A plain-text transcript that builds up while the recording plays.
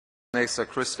Next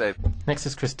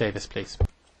is Chris Davies, please.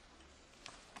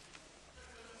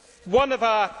 One of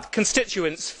our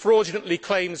constituents fraudulently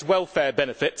claims welfare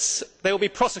benefits. They will be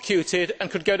prosecuted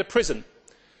and could go to prison.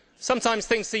 Sometimes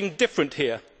things seem different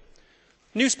here.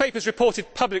 Newspapers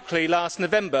reported publicly last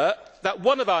November that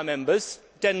one of our members,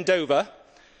 Dover,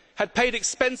 had paid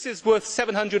expenses worth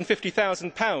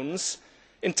 £750,000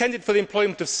 intended for the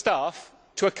employment of staff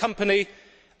to a company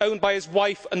owned by his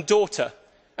wife and daughter,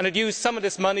 and had used some of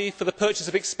this money for the purchase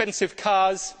of expensive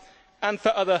cars and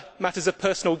for other matters of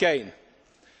personal gain.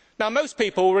 Now, most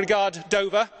people regard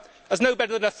Dover as no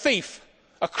better than a thief,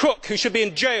 a crook who should be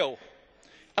in jail,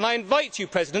 and I invite you,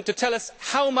 President, to tell us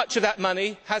how much of that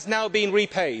money has now been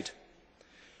repaid.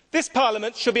 This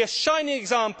Parliament should be a shining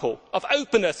example of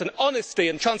openness and honesty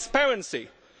and transparency,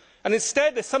 and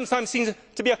instead there sometimes seems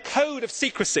to be a code of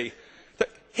secrecy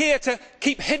here to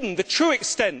keep hidden the true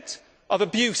extent of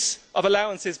abuse of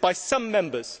allowances by some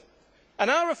members.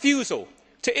 And our refusal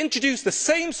to introduce the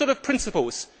same sort of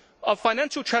principles of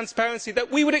financial transparency that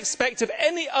we would expect of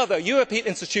any other European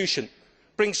institution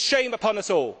brings shame upon us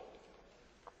all.